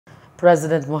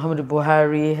President Muhammadu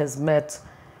Buhari has met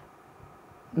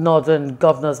northern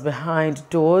governors behind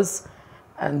doors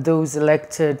and those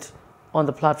elected on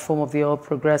the platform of the All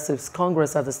Progressives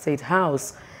Congress at the State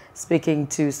House. Speaking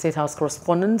to State House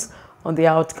correspondents on the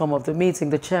outcome of the meeting,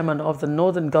 the chairman of the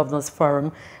Northern Governors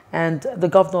Forum and the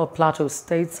governor of Plateau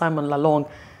State, Simon Lalong,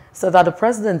 said that the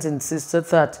president insisted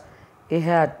that he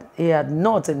had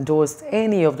not endorsed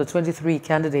any of the 23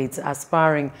 candidates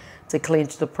aspiring to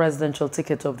clinch the presidential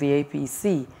ticket of the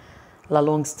A.P.C.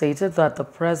 Lalong stated that the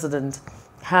president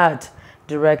had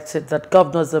directed that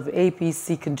governors of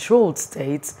A.P.C-controlled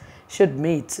states should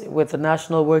meet with the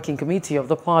National Working Committee of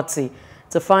the party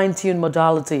to fine-tune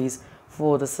modalities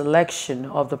for the selection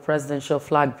of the presidential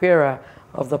flag bearer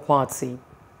of the party.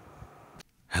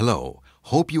 Hello,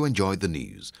 hope you enjoyed the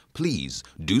news. Please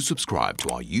do subscribe to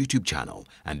our YouTube channel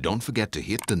and don't forget to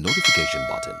hit the notification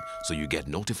button so you get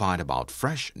notified about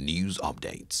fresh news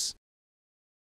updates.